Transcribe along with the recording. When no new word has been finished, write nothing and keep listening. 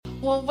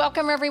Well,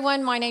 welcome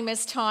everyone. My name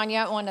is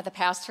Tanya, one of the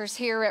pastors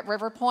here at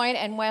River Point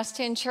and West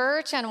End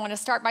Church, and I want to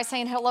start by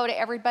saying hello to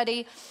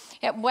everybody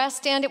at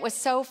West End. It was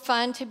so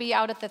fun to be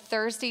out at the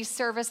Thursday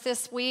service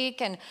this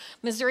week, and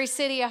Missouri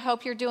City, I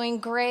hope you're doing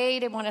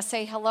great. I want to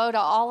say hello to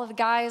all of the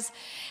guys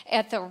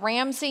at the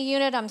Ramsey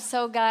unit. I'm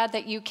so glad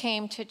that you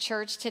came to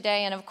church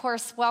today, and of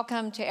course,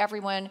 welcome to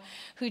everyone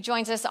who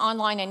joins us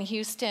online in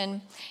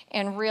Houston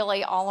and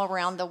really all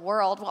around the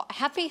world. Well,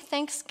 happy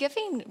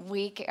Thanksgiving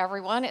week,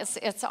 everyone.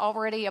 It's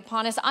already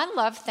upon us. I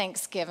love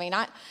Thanksgiving.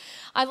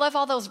 I love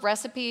all those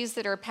recipes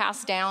that are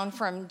passed down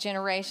from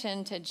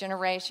generation to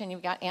generation.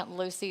 You've got Aunt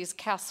Lucy's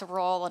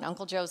casserole and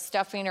Uncle Joe's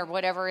stuffing or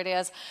whatever it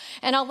is.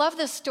 And I love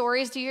the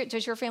stories.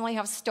 Does your family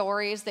have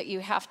stories that you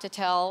have to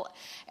tell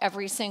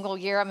every single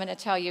year? I'm going to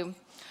tell you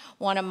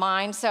one of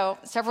mine. So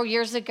several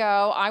years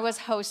ago, I was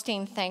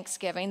hosting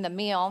Thanksgiving, the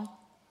meal,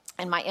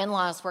 and my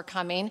in-laws were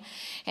coming.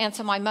 And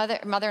so my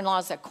mother-in-law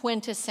is a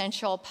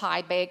quintessential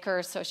pie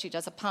baker. So she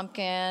does a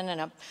pumpkin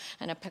and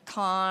a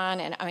pecan.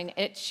 And I mean,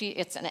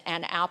 it's an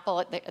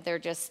apple. They're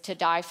just to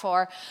die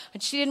for.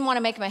 But she didn't want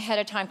to make them ahead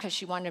of time because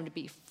she wanted them to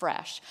be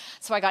fresh.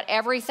 So I got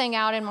everything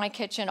out in my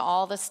kitchen,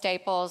 all the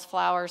staples,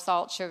 flour,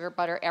 salt, sugar,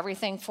 butter,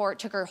 everything for it. It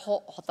took her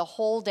the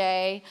whole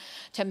day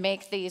to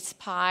make these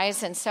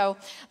pies. And so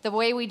the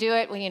way we do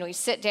it, we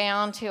sit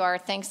down to our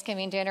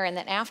Thanksgiving dinner. And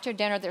then after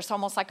dinner, there's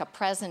almost like a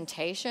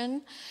presentation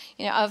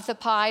of the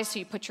pie. So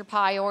you put your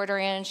pie order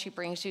in, she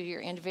brings you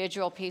your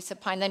individual piece of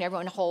pie, and then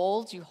everyone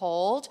you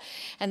hold,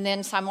 and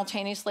then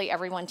simultaneously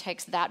everyone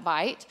takes that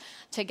bite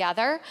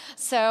together.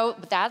 So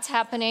that's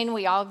happening.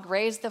 We all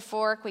raise the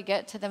fork, we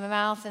get to the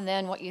mouth, and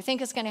then what you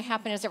think is going to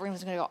happen is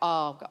everyone's going to go,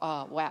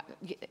 oh, wow,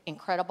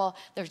 incredible.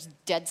 There's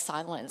dead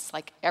silence.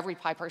 Like every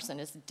pie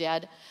person is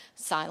dead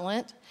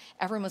silent.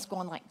 Everyone's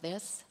going like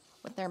this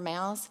with their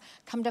mouths.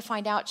 Come to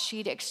find out,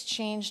 she'd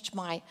exchanged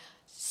my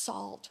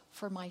salt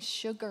for my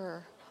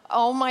sugar.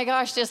 Oh my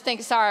gosh, just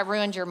think, sorry, I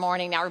ruined your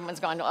morning. Now everyone's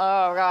going, oh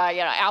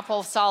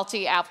God,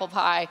 salty apple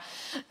pie,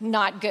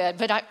 not good.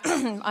 But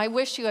I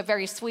wish you a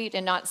very sweet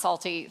and not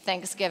salty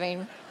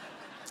Thanksgiving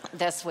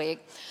this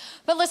week.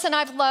 But listen,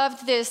 I've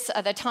loved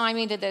the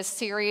timing to this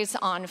series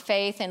on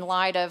faith in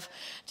light of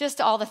just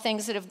all the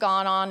things that have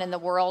gone on in the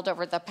world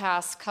over the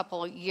past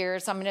couple of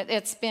years. I mean,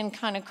 it's been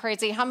kind of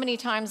crazy. How many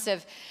times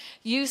have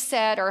you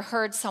said or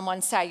heard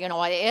someone say,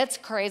 it's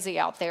crazy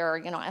out there.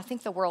 I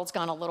think the world's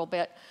gone a little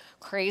bit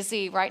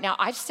crazy right now.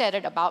 I've said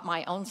it about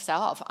my own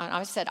self.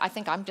 I've said, I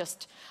think I'm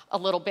just a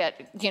little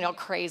bit,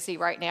 crazy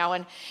right now.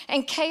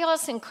 And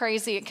chaos and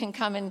crazy, it can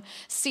come in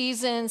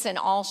seasons and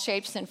all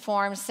shapes and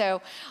forms.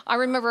 So I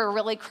remember a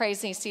really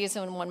crazy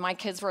season when my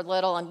kids were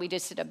little and we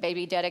just did a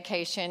baby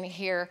dedication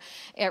here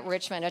at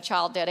Richmond, a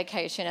child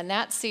dedication. And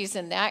that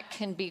season, that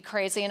can be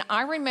crazy. And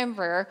I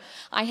remember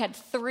I had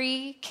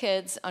 3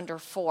 kids under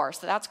 4.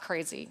 So that's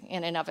crazy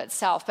in and of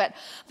itself. But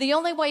the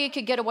only way you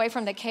could get away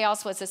from the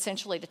chaos was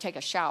essentially to take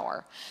a shower.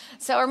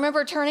 So I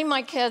remember turning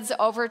my kids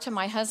over to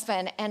my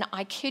husband, and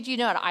I kid you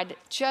not, I'd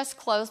just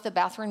closed the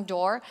bathroom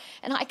door,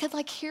 and I could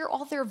hear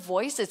all their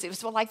voices. It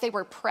was like they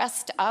were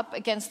pressed up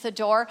against the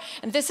door,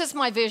 and this is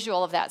my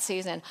visual of that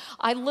season.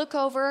 I look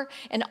over,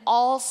 and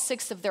all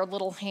 6 of their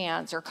little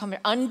hands are coming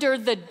under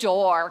the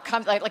door,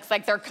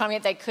 like they're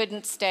coming. They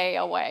couldn't stay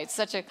away.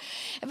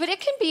 But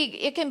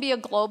it can be a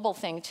global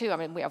thing too. I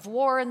mean, we have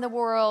war in the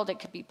world. It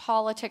could be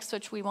politics,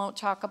 which we won't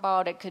talk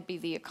about. It could be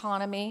the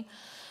economy.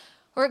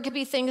 Or it could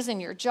be things in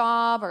your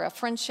job or a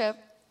friendship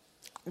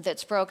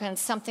that's broken,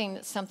 something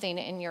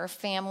in your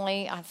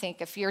family. I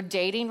think if you're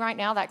dating right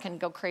now, that can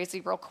go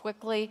crazy real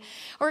quickly.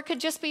 Or it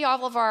could just be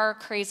all of our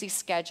crazy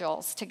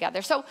schedules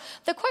together. So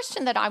the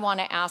question that I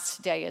want to ask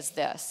today is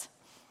this.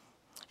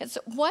 It's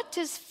what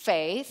does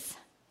faith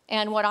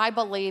and what I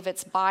believe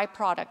its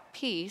byproduct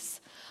peace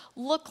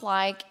look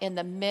like in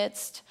the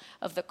midst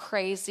of the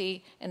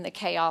crazy and the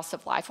chaos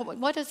of life?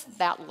 What does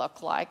that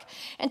look like?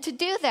 And to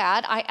do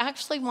that, I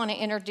actually want to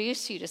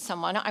introduce you to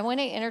someone. I want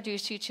to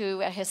introduce you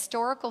to a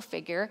historical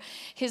figure.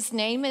 His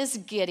name is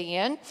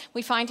Gideon.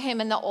 We find him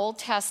in the Old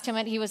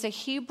Testament. He was a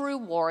Hebrew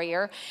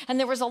warrior, and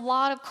there was a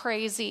lot of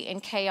crazy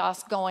and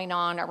chaos going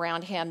on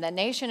around him. The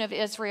nation of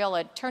Israel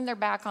had turned their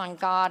back on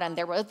God, and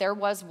there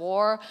was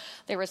war,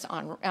 there was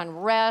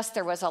unrest,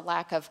 there was a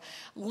lack of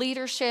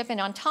leadership, and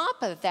on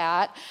top of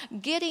that,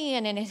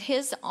 Gideon and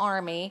his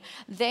army,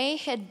 they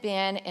had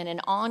been in an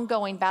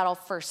ongoing battle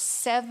for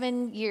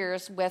 7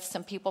 years with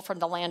some people from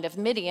the land of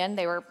Midian.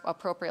 They were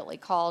appropriately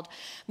called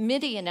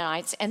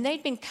Midianites, and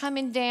they'd been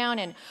coming down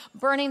and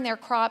burning their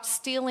crops,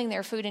 stealing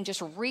their food, and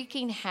just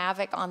wreaking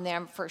havoc on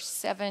them for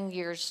 7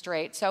 years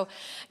straight. So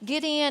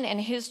Gideon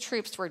and his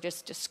troops were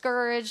just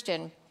discouraged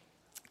and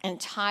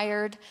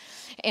tired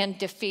and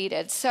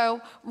defeated.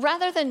 So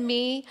rather than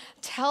me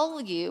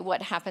tell you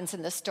what happens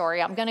in the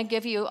story, I'm going to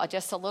give you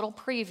just a little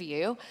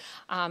preview.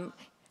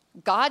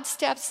 God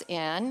steps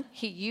in,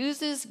 he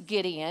uses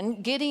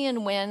Gideon,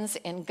 Gideon wins,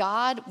 and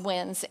God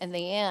wins in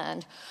the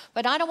end.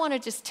 But I don't want to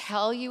just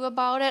tell you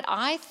about it.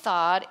 I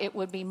thought it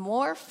would be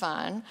more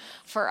fun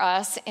for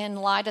us in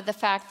light of the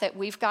fact that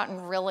we've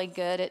gotten really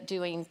good at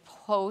doing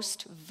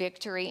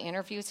post-victory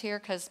interviews here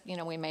because,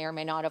 we may or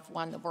may not have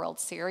won the World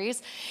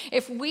Series.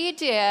 If we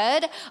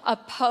did a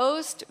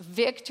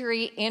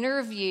post-victory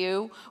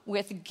interview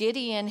with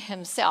Gideon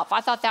himself, I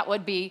thought that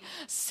would be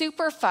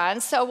super fun.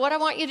 So what I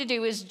want you to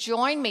do is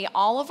join me,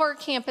 all of our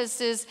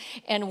campuses,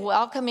 in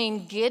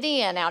welcoming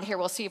Gideon out here.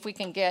 We'll see if we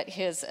can get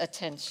his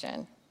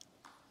attention.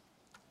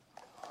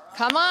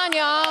 Come on,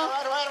 y'all. All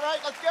right,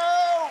 let's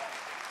go.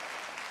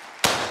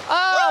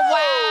 Oh,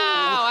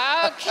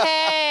 wow.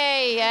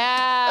 Okay,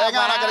 yeah. Hang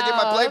on, I gotta get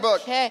my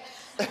playbook. Okay.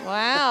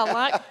 Wow, a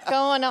lot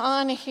going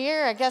on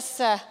here. I guess.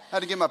 Had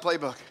to get my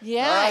playbook.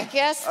 Yeah, right. I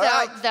guess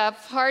right. the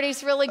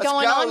party's really Let's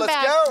going go, on let's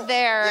back go.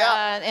 there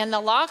Yeah. in the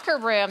locker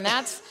room.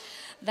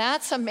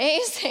 That's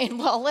amazing.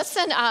 Well,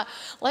 listen,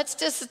 let's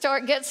just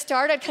get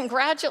started.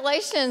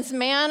 Congratulations,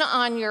 man,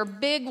 on your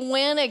big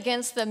win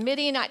against the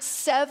Midianites.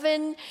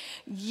 7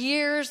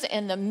 years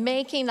in the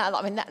making.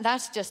 I mean,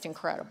 that's just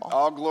incredible.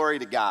 All glory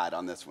to God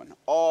on this one.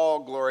 All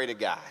glory to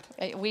God.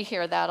 We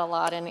hear that a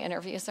lot in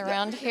interviews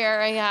around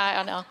here. Yeah,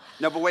 I know.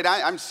 No, but wait,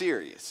 I'm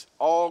serious.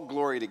 All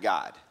glory to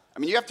God. I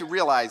mean, you have to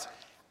realize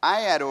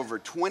I had over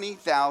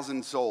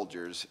 20,000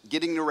 soldiers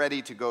getting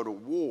ready to go to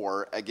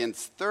war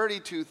against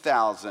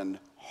 32,000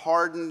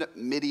 hardened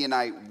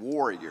Midianite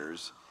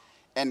warriors,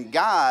 and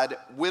God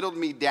whittled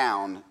me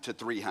down to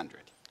 300.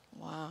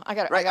 Wow. I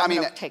got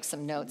to take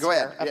some notes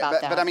here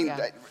about that. But I mean,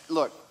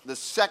 look, the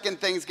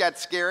second things got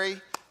scary,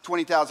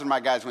 20,000 of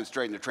my guys went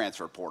straight in the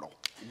transfer portal.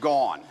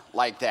 Gone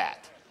like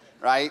that,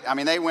 right? I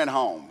mean, they went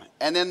home.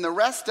 And then the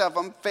rest of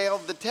them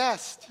failed the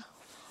test.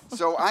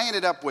 So I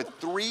ended up with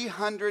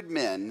 300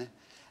 men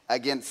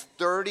against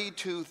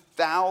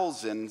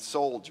 32,000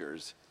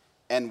 soldiers,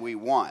 and we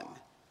won.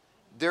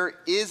 There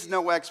is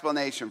no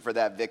explanation for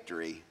that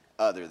victory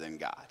other than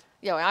God.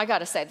 I got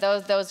to say,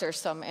 those are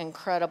some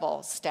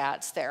incredible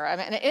stats there. I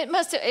mean, it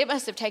must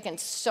have taken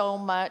so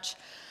much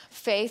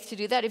faith to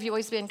do that. Have you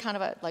always been kind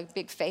of a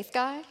big faith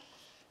guy?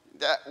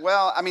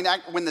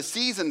 When the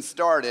season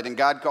started and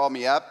God called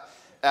me up,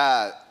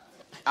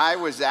 I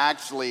was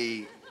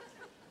actually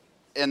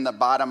in the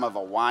bottom of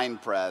a wine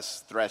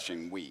press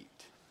threshing wheat.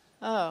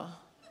 Oh,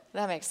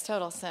 that makes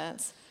total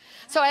sense.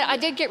 So I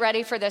did get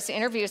ready for this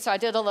interview, so I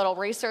did a little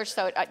research.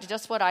 So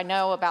just what I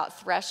know about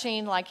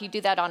threshing, like you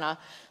do that on a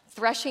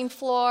threshing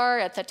floor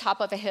at the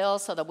top of a hill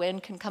so the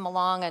wind can come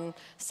along and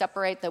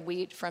separate the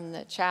wheat from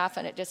the chaff.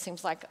 And it just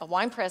seems like a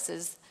wine press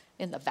is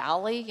in the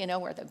valley,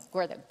 where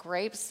the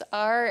grapes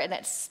are, and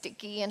it's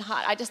sticky and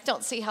hot. I just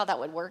don't see how that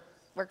would work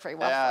very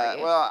well for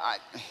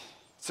you.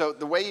 So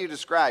the way you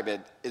describe it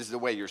is the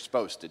way you're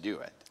supposed to do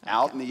it. Okay.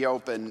 Out in the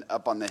open,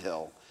 up on the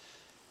hill,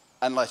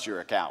 unless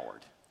you're a coward.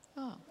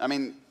 Oh. I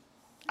mean,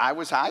 I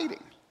was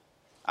hiding.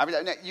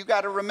 You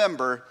got to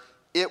remember,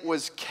 it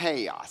was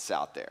chaos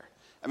out there.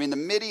 I mean, the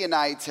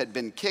Midianites had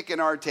been kicking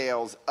our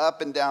tails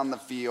up and down the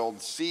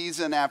field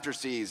season after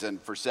season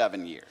for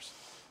 7 years.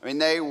 I mean,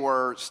 they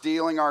were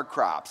stealing our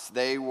crops.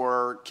 They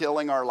were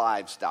killing our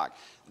livestock.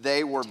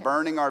 They were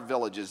burning our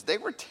villages. They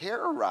were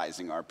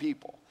terrorizing our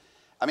people.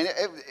 I mean,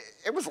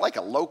 it was like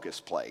a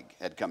locust plague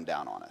had come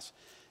down on us.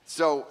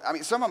 So, I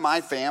mean, some of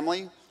my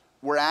family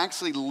were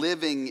actually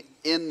living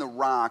in the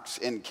rocks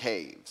in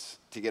caves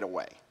to get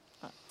away.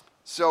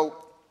 So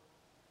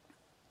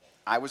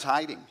I was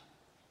hiding.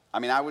 I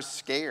mean, I was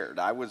scared.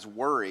 I was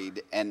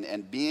worried.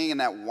 And being in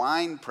that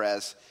wine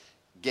press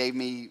gave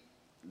me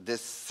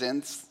this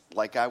sense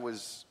like I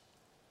was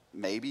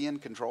maybe in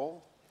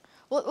control.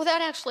 Well,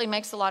 that actually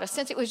makes a lot of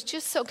sense. It was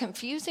just so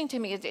confusing to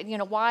me,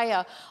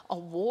 why a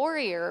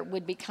warrior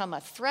would become a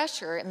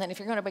thresher. And then if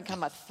you're going to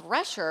become a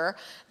thresher,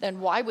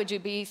 then why would you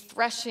be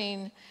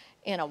threshing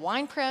in a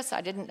wine press?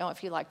 I didn't know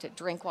if you liked to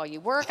drink while you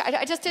work.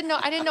 I just didn't know.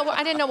 I didn't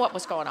know what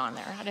was going on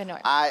there. I didn't know.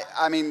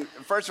 I mean,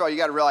 first of all, you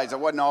got to realize I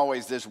wasn't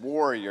always this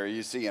warrior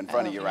you see in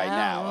front of you right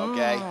now.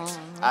 Okay,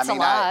 that's a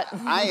lot.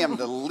 I am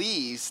the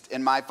least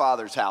in my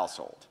father's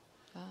household.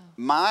 Oh.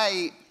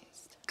 My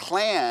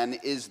clan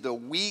is the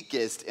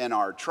weakest in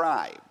our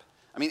tribe.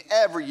 I mean,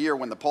 every year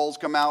when the polls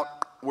come out,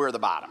 we're the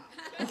bottom.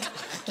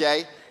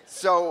 Okay,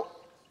 so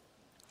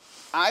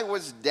I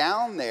was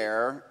down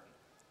there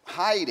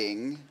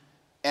hiding,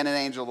 and an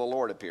angel of the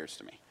Lord appears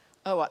to me.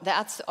 Oh,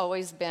 that's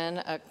always been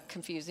a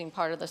confusing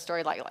part of the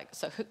story.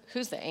 So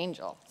who's the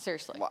angel?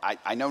 Seriously. Well,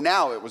 I know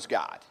now it was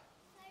God.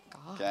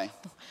 God. Okay.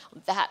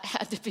 That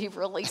had to be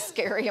really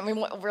scary. I mean,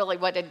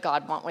 what did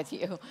God want with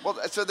you? Well,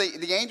 so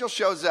the angel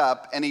shows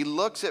up, and he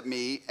looks at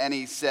me, and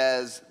he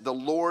says, "The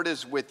Lord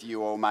is with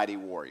you, O mighty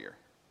warrior."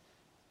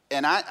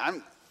 And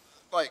I'm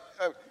like,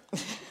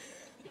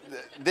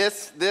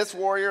 this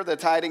warrior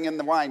that's hiding in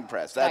the wine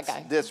press, that's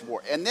that guy. This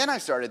warrior. And then I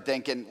started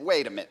thinking,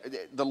 wait a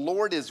minute, the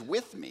Lord is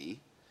with me.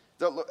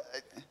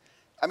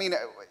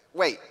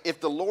 Wait,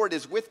 if the Lord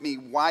is with me,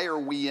 why are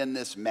we in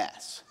this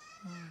mess?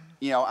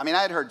 I mean,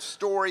 I had heard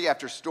story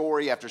after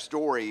story after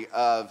story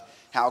of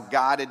how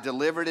God had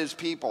delivered his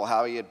people,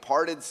 how he had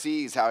parted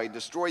seas, how he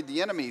destroyed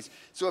the enemies.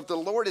 So if the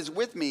Lord is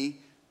with me,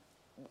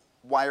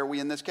 why are we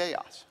in this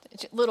chaos?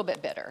 It's a little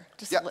bit bitter.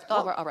 Just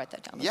I'll write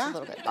that down. Just a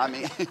little bit bitter. I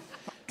mean,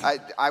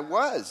 I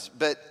was.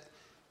 But,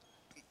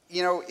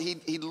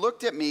 he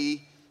looked at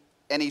me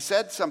and he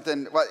said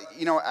something. Well,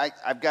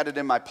 I've got it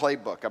in my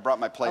playbook. I brought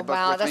my playbook with me.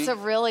 Wow, that's a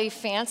really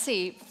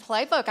fancy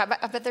playbook.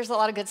 I bet there's a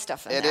lot of good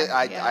stuff in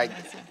there.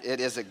 It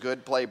is a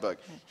good playbook.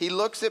 He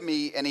looks at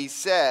me and he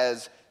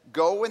says,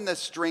 go in the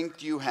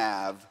strength you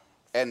have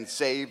and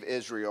save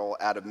Israel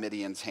out of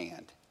Midian's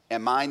hand.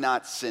 Am I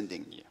not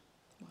sending you?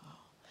 Wow.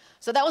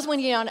 So that was when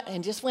you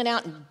just went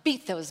out and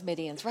beat those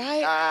Midians,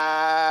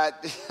 right?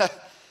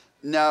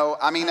 No,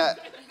 I mean,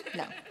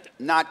 no.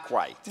 Not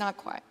quite. Not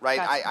quite. Right?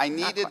 Gotcha. I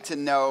needed to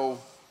know,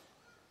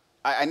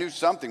 I knew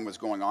something was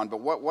going on,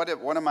 but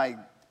what am I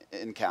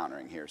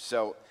encountering here?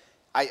 So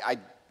I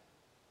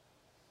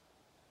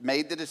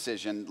made the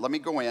decision, let me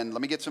go in,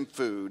 let me get some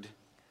food,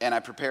 and I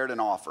prepared an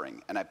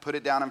offering, and I put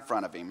it down in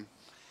front of him,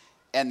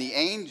 and the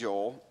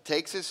angel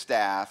takes his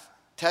staff,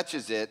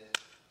 touches it,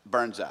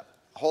 burns up.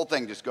 The whole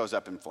thing just goes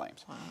up in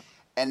flames. Wow.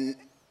 And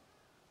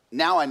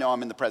now I know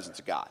I'm in the presence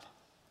of God.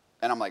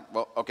 And I'm like,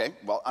 well, okay,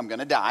 I'm going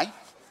to die.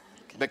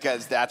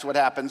 Because that's what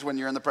happens when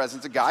you're in the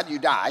presence of God. You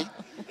die.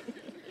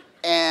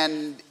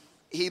 And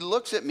he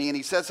looks at me and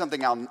he says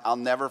something I'll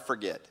never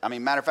forget. I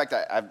mean, matter of fact,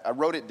 I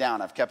wrote it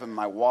down. I've kept it in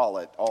my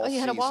wallet all season. Oh, you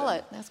had a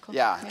wallet. That's cool.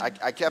 Yeah.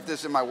 I kept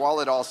this in my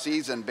wallet all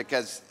season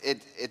because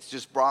it's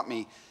just brought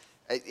me.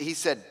 He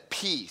said,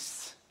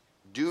 peace.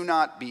 Do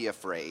not be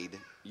afraid.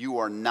 You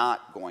are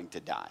not going to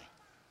die.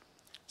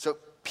 So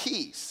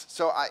peace.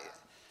 So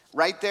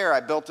right there,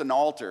 I built an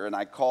altar, and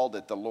I called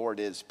it, The Lord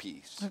is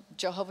Peace.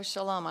 Jehovah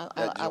Shalom.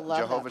 I love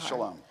Jehovah that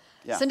Shalom.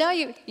 Yeah. So now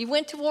you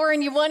went to war,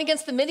 and you won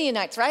against the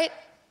Midianites, right?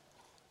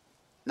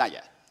 Not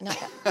yet. Not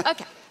yet.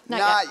 Okay.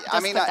 Not yet. I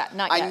mean,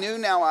 I knew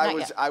now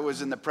I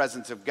was in the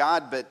presence of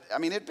God, but, I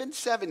mean, it had been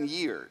 7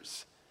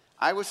 years.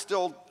 I was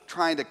still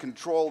trying to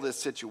control this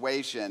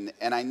situation,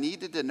 and I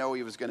needed to know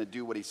he was going to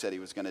do what he said he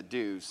was going to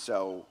do,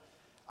 so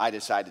I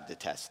decided to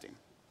test him.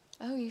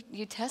 Oh,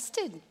 you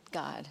tested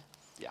God.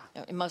 Yeah.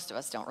 Most of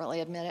us don't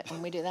really admit it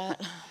when we do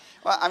that.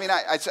 Well, I mean,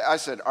 I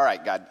said, all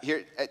right, God,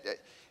 here,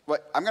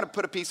 I'm going to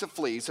put a piece of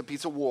fleece, a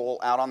piece of wool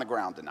out on the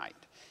ground tonight.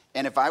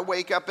 And if I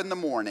wake up in the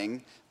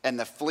morning and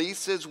the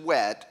fleece is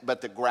wet,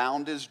 but the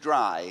ground is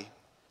dry,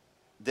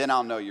 then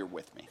I'll know you're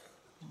with me.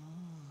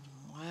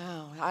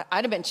 Wow.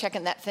 I'd have been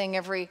checking that thing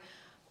every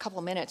couple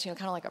of minutes,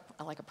 kind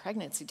of like a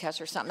pregnancy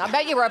test or something. I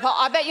bet you were up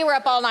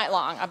all night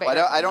long.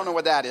 I don't know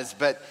what that is,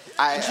 but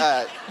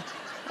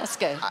that's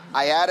good.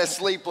 I had a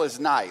sleepless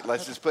night,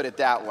 let's just put it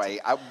that way.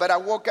 But I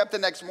woke up the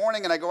next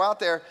morning and I go out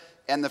there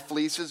and the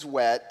fleece is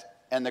wet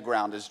and the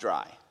ground is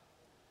dry.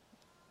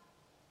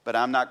 But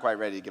I'm not quite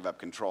ready to give up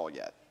control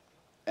yet.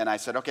 And I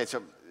said, okay,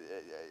 so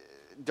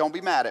don't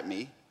be mad at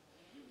me.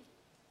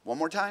 One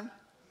more time.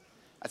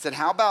 I said,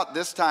 how about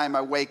this time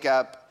I wake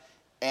up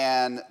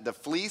and the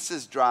fleece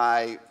is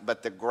dry,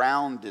 but the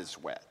ground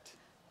is wet?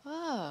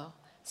 Oh,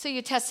 so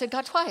you tested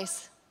God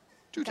twice.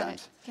 Two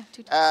times. Yeah,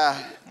 2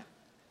 times.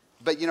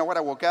 But you know what?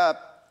 I woke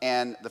up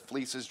and the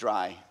fleece is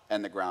dry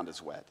and the ground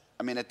is wet.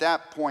 I mean, at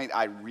that point,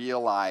 I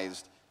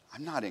realized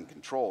I'm not in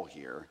control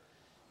here.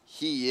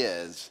 He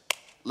is.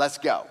 Let's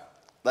go.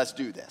 Let's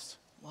do this.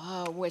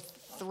 Wow, with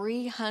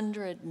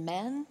 300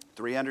 men?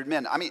 300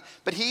 men. I mean,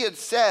 but he had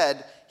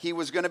said he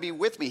was going to be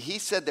with me. He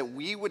said that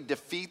we would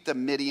defeat the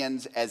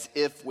Midians as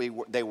if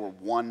they were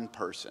one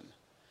person.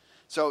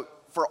 So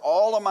for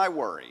all of my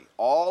worry,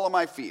 all of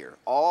my fear,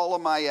 all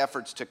of my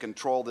efforts to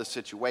control this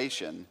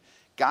situation,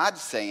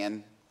 God's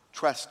saying,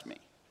 trust me,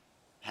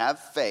 have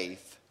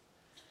faith,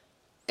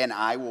 and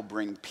I will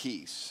bring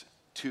peace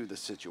to the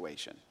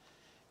situation.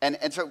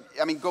 And so,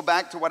 I mean, go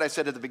back to what I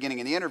said at the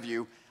beginning of the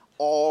interview,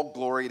 all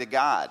glory to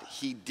God.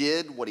 He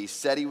did what he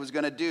said he was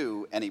going to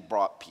do, and he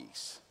brought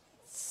peace.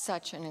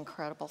 Such an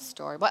incredible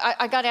story. But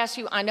I got to ask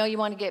you, I know you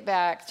want to get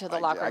back to the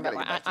locker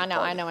room. I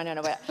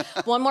know.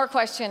 But one more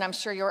question. I'm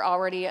sure you're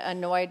already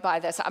annoyed by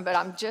this, but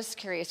I'm just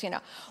curious,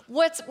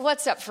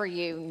 what's up for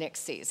you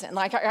next season?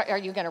 Like, are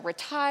you going to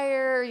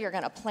retire? You're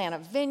going to plant a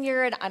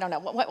vineyard? I don't know.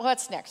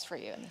 What's next for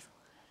you?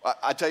 Well,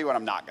 I'll tell you what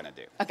I'm not going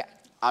to do. Okay.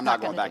 I'm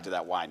not going back to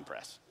that wine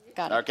press.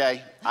 Got it.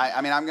 Okay?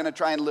 I mean, I'm going to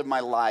try and live my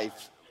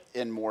life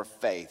in more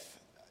faith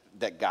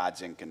that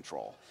God's in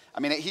control. I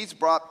mean, he's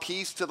brought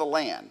peace to the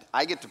land.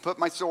 I get to put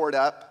my sword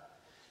up,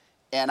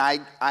 and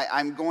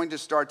I'm going to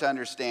start to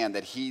understand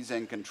that he's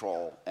in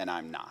control and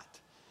I'm not.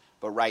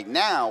 But right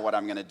now, what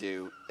I'm going to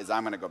do is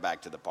I'm going to go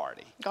back to the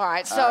party. All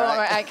right. So, all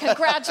right.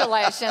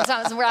 Congratulations.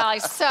 That was really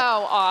so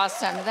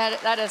awesome.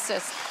 That is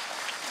just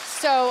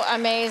So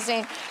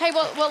amazing. Hey,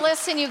 well,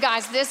 listen, you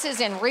guys, this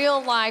is in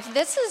real life.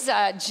 This is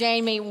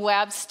Jamie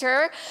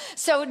Webster.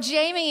 So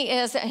Jamie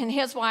and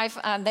his wife,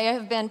 they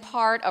have been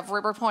part of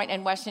River Point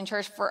and Weston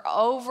Church for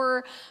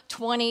over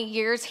 20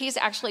 years. He's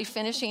actually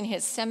finishing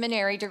his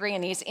seminary degree,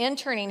 and he's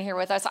interning here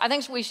with us. I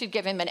think we should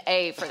give him an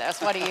A for this.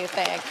 What do you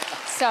think?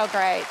 So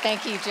great.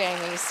 Thank you,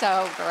 Jamie.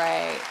 So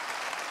great.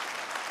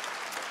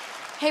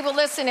 Hey, well,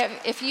 listen,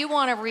 if you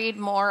want to read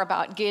more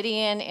about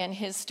Gideon and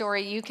his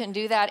story, you can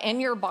do that in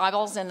your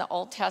Bibles in the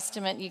Old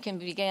Testament. You can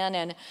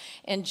begin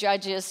in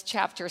Judges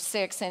chapter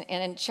 6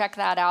 and check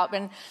that out.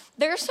 And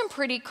there's some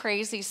pretty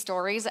crazy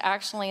stories,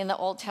 actually, in the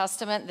Old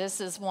Testament.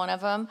 This is one of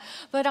them.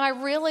 But I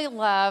really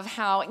love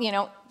how,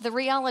 the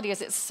reality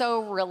is it's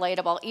so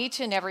relatable.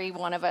 Each and every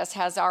one of us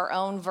has our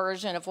own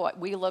version of what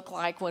we look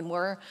like when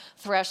we're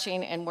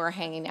threshing and we're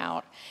hanging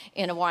out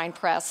in a wine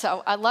press.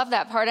 So I love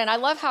that part. And I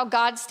love how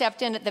God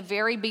stepped in at the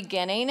very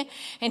beginning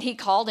and he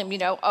called him,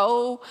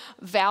 oh,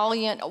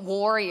 valiant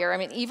warrior. I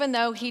mean, even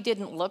though he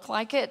didn't look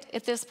like it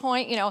at this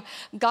point,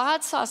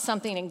 God saw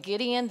something in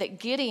Gideon that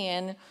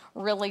Gideon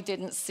really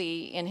didn't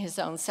see in his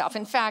own self.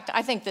 In fact,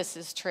 I think this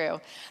is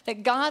true,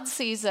 that God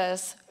sees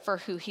us for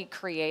who he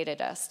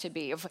created us to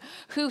be, of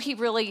who he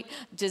really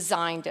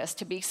designed us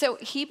to be. So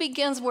he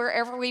begins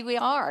wherever we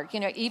are,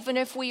 even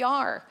if we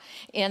are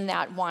in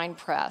that wine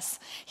press.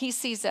 He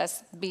sees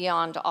us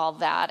beyond all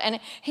that. And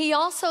he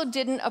also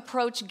didn't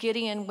approach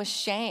Gideon with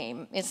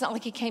shame. It's not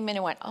like he came in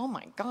and went, oh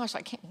my gosh,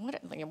 I can't,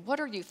 what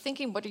are you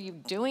thinking? What are you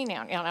doing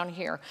down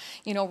here?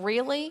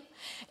 Really?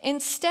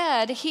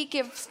 Instead, he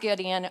gives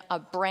Gideon a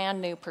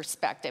brand new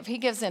perspective. He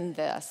gives him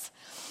this.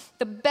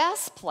 The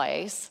best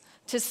place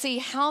to see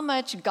how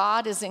much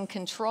God is in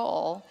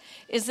control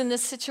is in the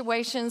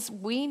situations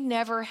we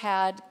never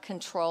had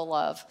control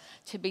of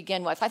to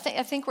begin with. I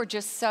think we're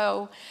just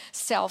so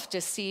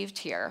self-deceived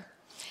here.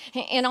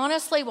 And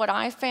honestly, what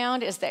I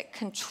found is that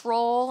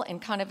control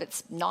and kind of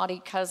its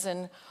naughty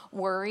cousin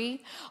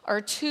worry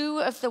are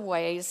two of the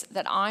ways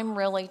that I'm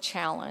really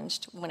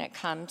challenged when it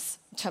comes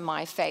to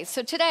my faith.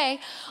 So today,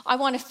 I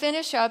want to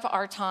finish up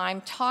our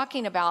time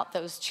talking about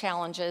those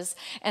challenges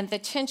and the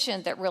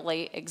tension that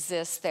really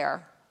exists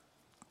there.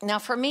 Now,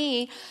 for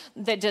me,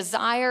 the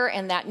desire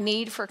and that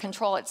need for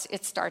control,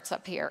 it starts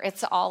up here.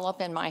 It's all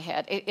up in my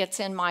head. It's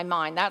in my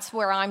mind. That's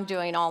where I'm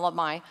doing all of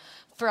my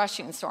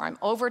threshing. So I'm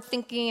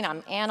overthinking,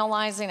 I'm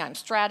analyzing, I'm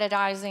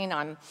strategizing,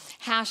 I'm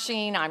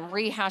hashing, I'm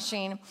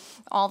rehashing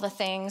all the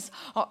things.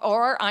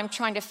 Or I'm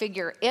trying to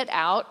figure it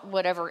out,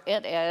 whatever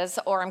it is,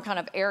 or I'm kind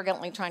of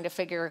arrogantly trying to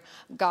figure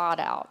God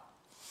out.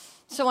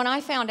 So when I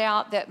found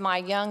out that my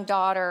young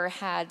daughter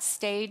had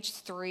stage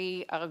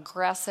 3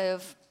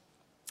 aggressive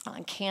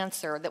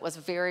cancer that was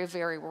very,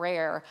 very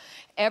rare,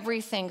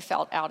 everything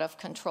felt out of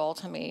control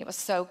to me. It was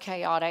so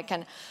chaotic.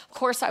 And of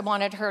course, I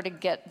wanted her to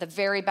get the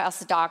very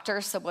best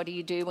doctor. So what do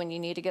you do when you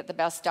need to get the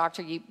best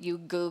doctor? You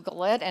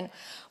Google it. And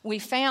we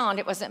found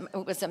it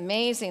was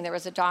amazing. There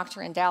was a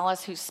doctor in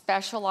Dallas who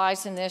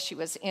specialized in this. She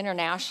was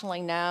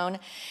internationally known.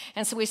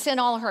 And so we sent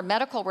all her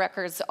medical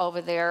records over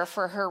there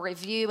for her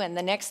review. And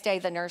the next day,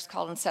 the nurse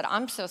called and said,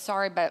 I'm so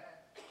sorry, but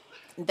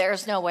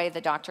there's no way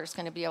the doctor's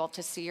going to be able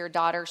to see your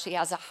daughter. She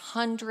has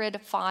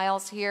 100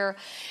 files here,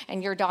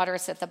 and your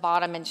daughter's at the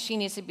bottom, and she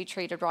needs to be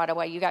treated right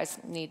away. You guys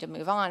need to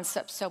move on.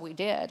 So we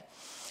did.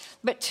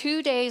 But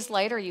 2 days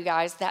later, you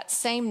guys, that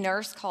same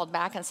nurse called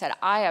back and said,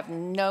 I have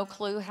no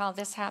clue how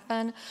this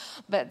happened,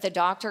 but the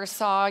doctor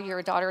saw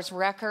your daughter's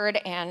record,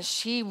 and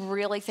she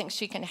really thinks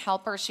she can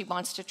help her. She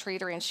wants to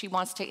treat her, and she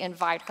wants to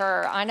invite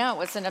her. I know, it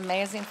was an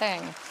amazing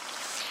thing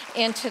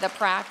into the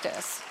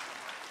practice.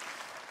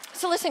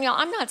 So listen, y'all,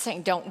 I'm not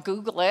saying don't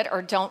Google it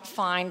or don't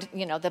find,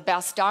 the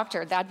best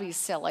doctor. That'd be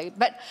silly.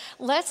 But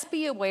let's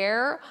be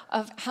aware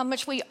of how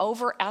much we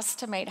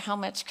overestimate how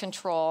much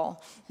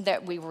control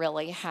that we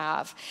really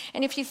have.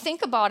 And if you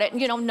think about it,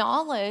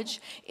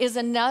 knowledge is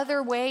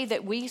another way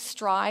that we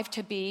strive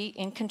to be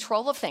in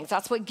control of things.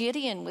 That's what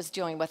Gideon was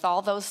doing with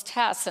all those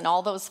tests and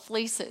all those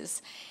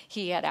fleeces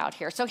he had out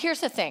here. So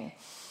here's the thing.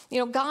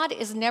 God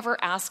is never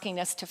asking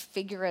us to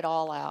figure it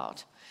all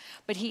out.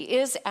 But he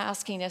is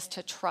asking us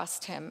to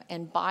trust him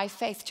and by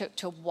faith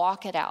to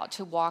walk it out,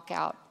 to walk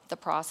out the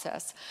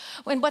process.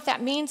 And what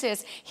that means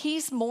is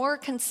he's more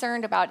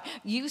concerned about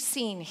you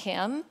seeing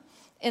him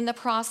in the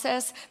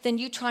process than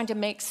you trying to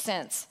make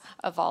sense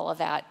of all of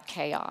that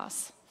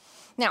chaos.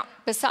 Now,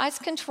 besides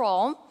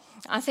control,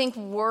 I think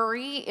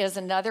worry is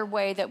another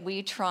way that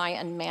we try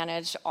and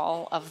manage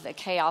all of the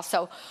chaos.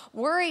 So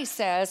worry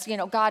says,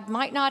 God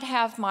might not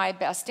have my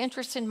best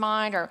interest in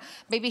mind, or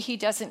maybe he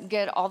doesn't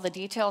get all the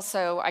details,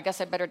 so I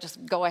guess I better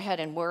just go ahead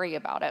and worry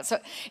about it. So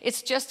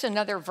it's just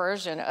another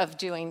version of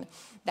doing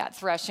that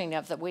threshing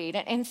of the wheat.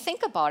 And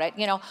think about it,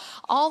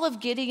 all of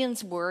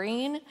Gideon's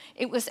worrying,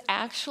 it was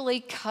actually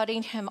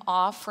cutting him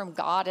off from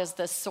God as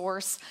the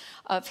source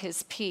of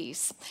his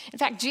peace. In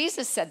fact,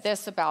 Jesus said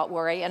this about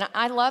worry, and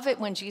I love it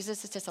when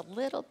Jesus is just a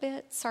little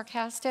bit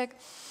sarcastic.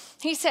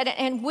 He said,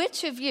 and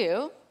which of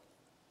you,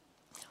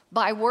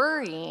 by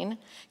worrying,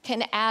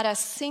 can add a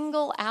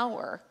single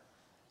hour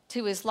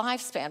to his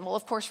lifespan. Well,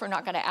 of course, we're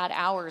not going to add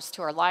hours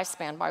to our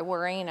lifespan by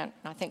worrying, and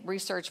I think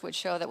research would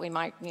show that we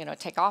might,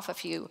 take off a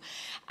few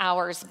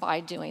hours by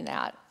doing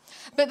that.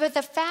 But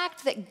the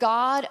fact that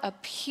God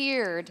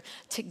appeared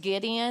to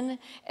Gideon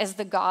as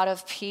the God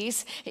of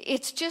peace,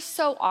 it's just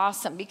so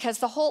awesome, because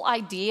the whole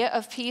idea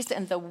of peace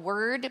and the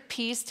word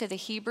peace to the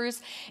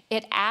Hebrews,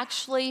 it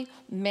actually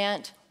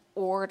meant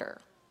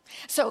order.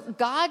 So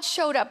God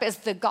showed up as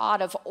the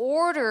God of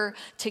order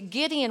to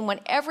Gideon when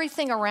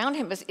everything around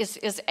him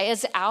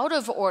is out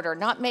of order,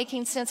 not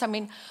making sense. I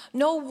mean,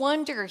 no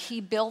wonder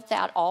he built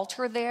that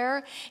altar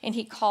there and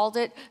he called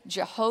it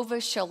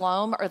Jehovah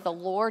Shalom, or the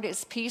Lord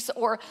is peace,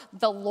 or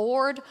the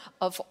Lord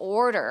of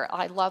order.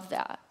 I love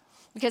that.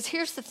 Because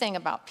here's the thing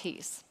about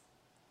peace.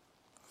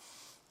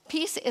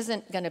 Peace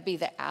isn't going to be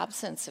the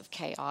absence of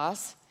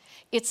chaos.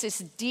 It's this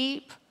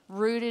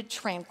deep-rooted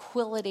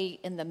tranquility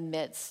in the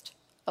midst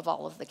of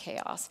all of the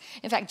chaos.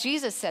 In fact,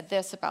 Jesus said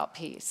this about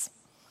peace.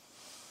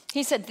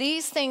 He said,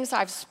 "These things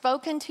I've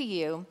spoken to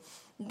you,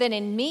 that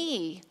in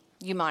me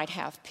you might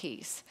have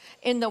peace.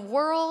 In the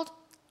world,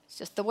 it's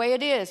just the way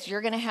it is.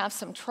 You're going to have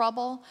some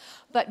trouble,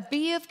 but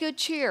be of good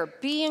cheer,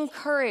 be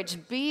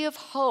encouraged, be of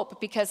hope,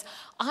 because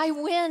I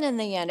win in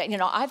the end.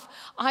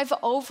 I've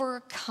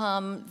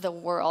overcome the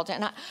world."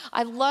 And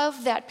I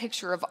love that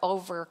picture of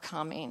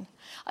overcoming.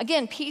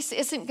 Again, peace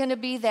isn't going to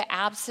be the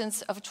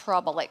absence of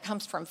trouble. It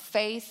comes from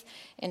faith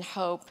and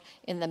hope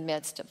in the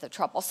midst of the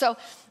trouble. So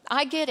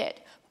I get it.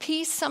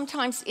 Peace,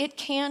 sometimes it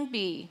can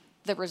be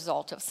the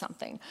result of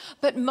something,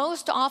 but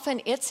most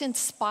often it's in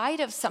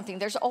spite of something.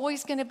 There's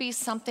always going to be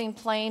something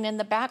playing in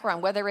the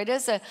background, whether it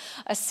is a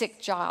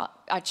sick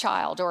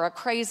child or a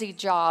crazy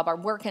job or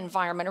work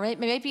environment, or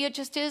maybe it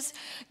just is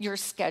your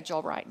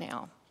schedule right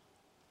now.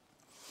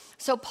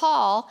 So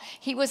Paul,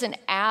 he was an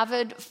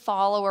avid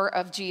follower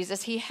of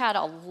Jesus. He had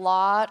a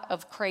lot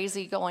of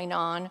crazy going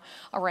on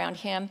around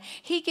him.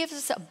 He gives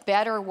us a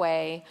better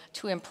way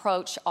to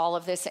approach all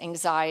of this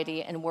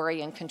anxiety and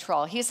worry and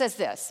control. He says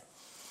this: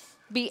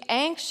 be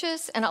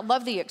anxious, and I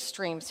love the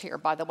extremes here,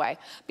 by the way.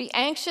 Be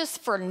anxious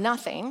for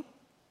nothing,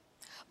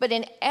 but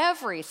in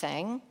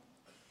everything,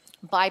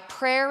 by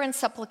prayer and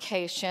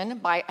supplication,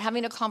 by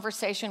having a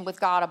conversation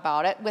with God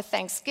about it, with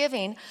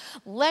thanksgiving,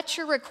 let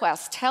your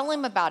requests, tell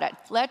him about it,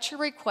 let your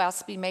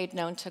requests be made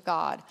known to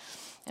God.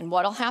 And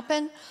what'll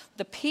happen?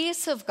 The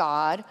peace of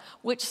God,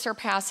 which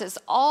surpasses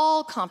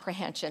all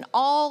comprehension,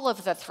 all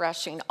of the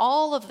threshing,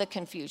 all of the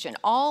confusion,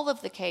 all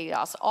of the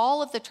chaos,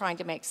 all of the trying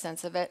to make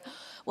sense of it,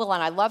 will,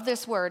 and I love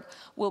this word,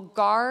 will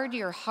guard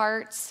your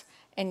hearts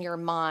and your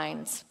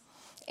minds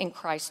in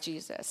Christ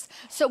Jesus.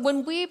 So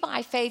when we,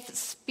 by faith,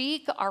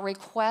 speak our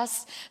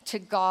requests to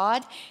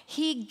God,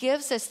 he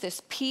gives us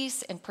this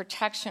peace and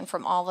protection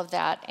from all of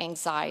that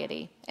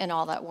anxiety and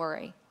all that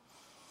worry.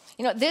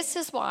 This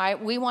is why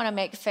we want to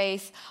make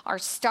faith our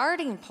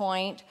starting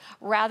point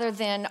rather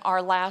than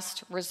our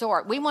last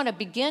resort. We want to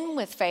begin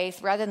with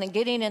faith rather than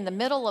getting in the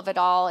middle of it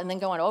all and then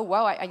going, oh,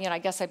 well, I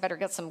guess I better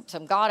get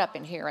some God up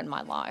in here in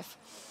my life.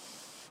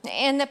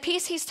 And the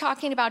peace he's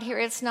talking about here,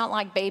 it's not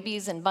like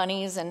babies and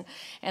bunnies and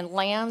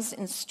lambs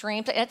and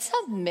streams. It's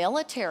a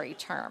military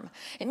term.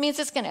 It means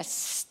it's going to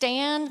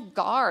stand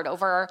guard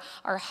over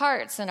our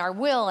hearts and our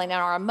will and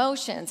our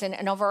emotions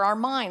and over our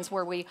minds,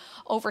 where we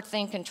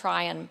overthink and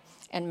try and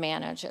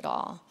manage it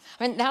all.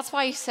 I mean, that's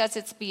why he says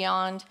it's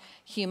beyond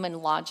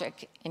human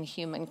logic and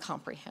human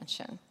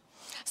comprehension.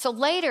 So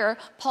later,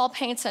 Paul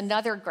paints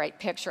another great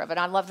picture of it.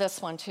 I love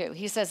this one too.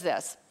 He says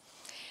this: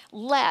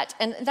 let,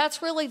 and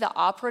that's really the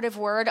operative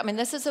word. I mean,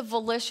 this is a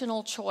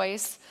volitional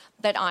choice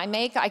that I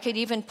make. I could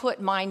even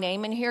put my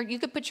name in here. You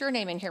could put your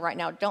name in here right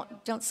now.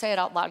 Don't say it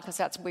out loud because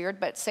that's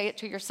weird, but say it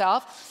to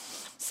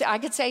yourself. So I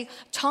could say,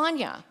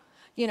 Tanya,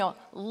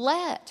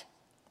 let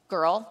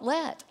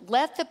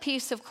the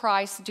peace of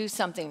Christ do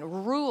something.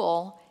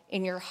 Rule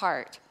in your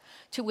heart,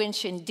 to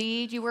which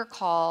indeed you were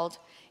called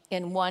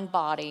in one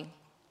body,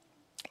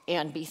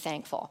 and be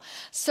thankful.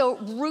 So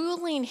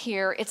ruling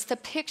here, it's the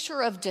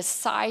picture of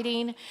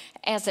deciding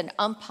as an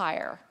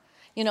umpire,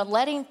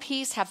 letting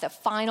peace have the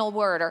final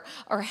word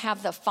or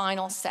have the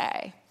final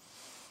say.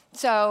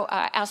 So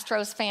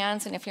Astros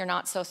fans, and if you're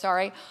not, so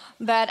sorry,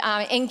 but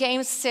in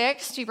Game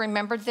 6, do you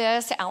remember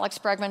this? Alex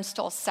Bregman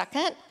stole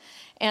second.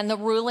 And the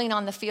ruling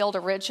on the field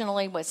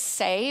originally was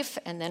safe,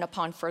 and then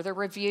upon further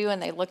review,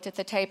 and they looked at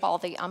the tape, all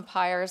the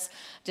umpires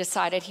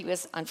decided he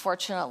was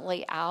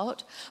unfortunately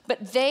out.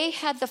 But they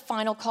had the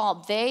final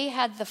call. They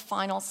had the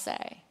final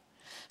say.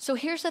 So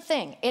here's the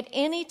thing. At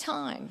any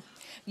time,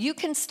 you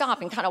can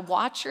stop and kind of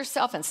watch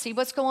yourself and see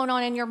what's going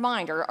on in your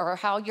mind or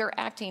how you're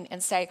acting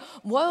and say,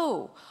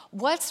 whoa,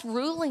 what's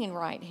ruling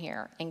right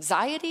here?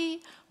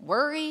 Anxiety,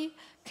 worry,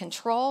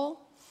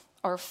 control,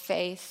 or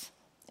faith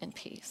and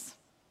peace?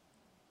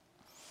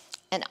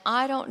 And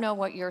I don't know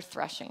what you're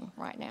threshing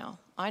right now.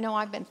 I know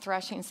I've been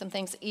threshing some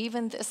things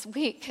even this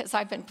week as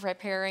I've been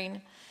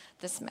preparing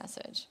this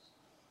message.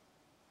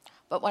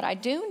 But what I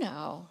do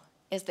know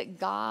is that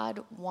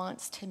God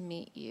wants to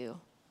meet you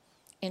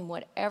in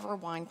whatever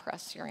wine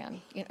press you're in,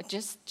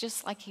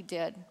 just like he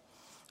did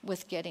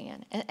with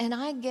Gideon. And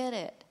I get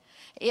it.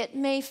 It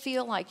may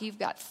feel like you've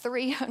got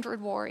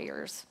 300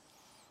 warriors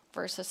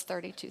versus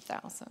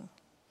 32,000.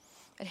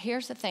 But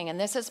here's the thing, and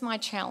this is my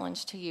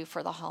challenge to you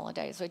for the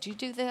holidays. Would you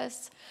do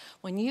this?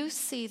 When you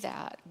see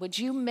that, would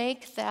you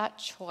make that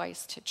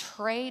choice to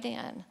trade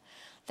in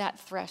that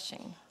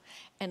threshing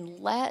and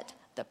let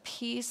the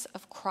peace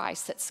of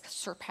Christ that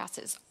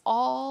surpasses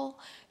all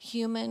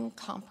human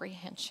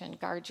comprehension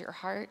guard your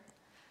heart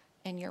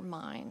and your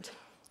mind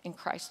in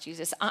Christ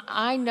Jesus?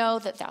 I know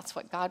that that's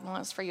what God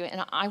wants for you,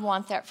 and I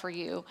want that for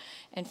you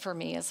and for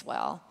me as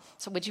well.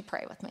 So would you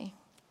pray with me?